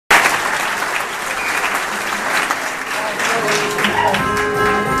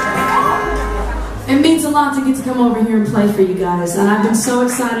a lot to get to come over here and play for you guys, and I've been so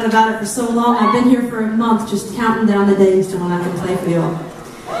excited about it for so long. I've been here for a month just counting down the days to when I can play for you all.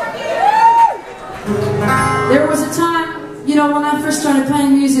 There was a time, you know, when I first started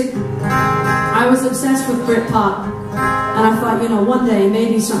playing music, I was obsessed with Britpop, and I thought, you know, one day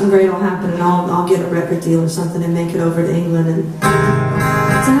maybe something great will happen and I'll get a record deal or something and make it over to England. And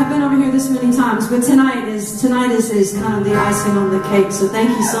so I've been over here this many times, but tonight is kind of the icing on the cake. So thank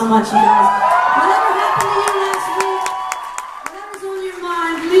you so much, you guys. Whatever happened to you last week, whatever's on your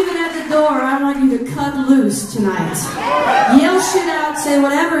mind, leave it at the door. I want you to cut loose tonight. Yell shit out, say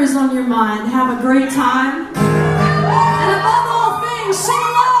whatever is on your mind, have a great time, and above all things, sing along.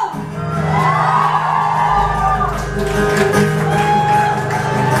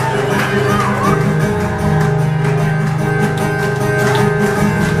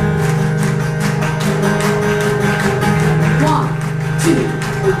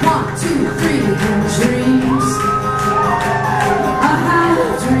 One, two, three, and dreams. I have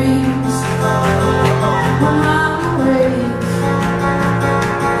dreams when I'm awake,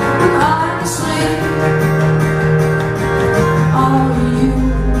 when I'm asleep. Oh,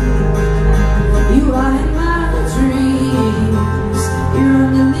 you are in my dreams. You're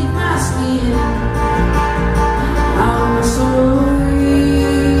underneath my skin. I'm so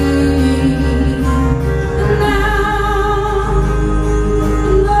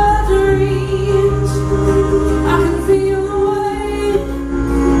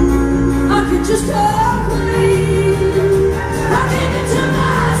just go clean. I give it to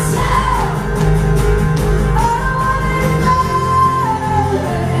myself. I don't want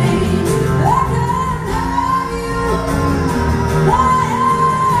anything. I can't have you. I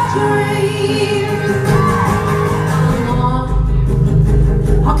dream.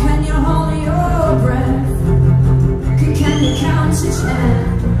 How can you hold your breath? Can you count to 10?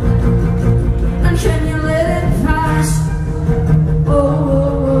 And can you let it pass?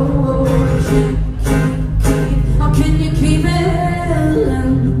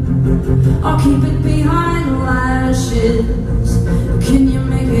 I'll keep it behind lashes.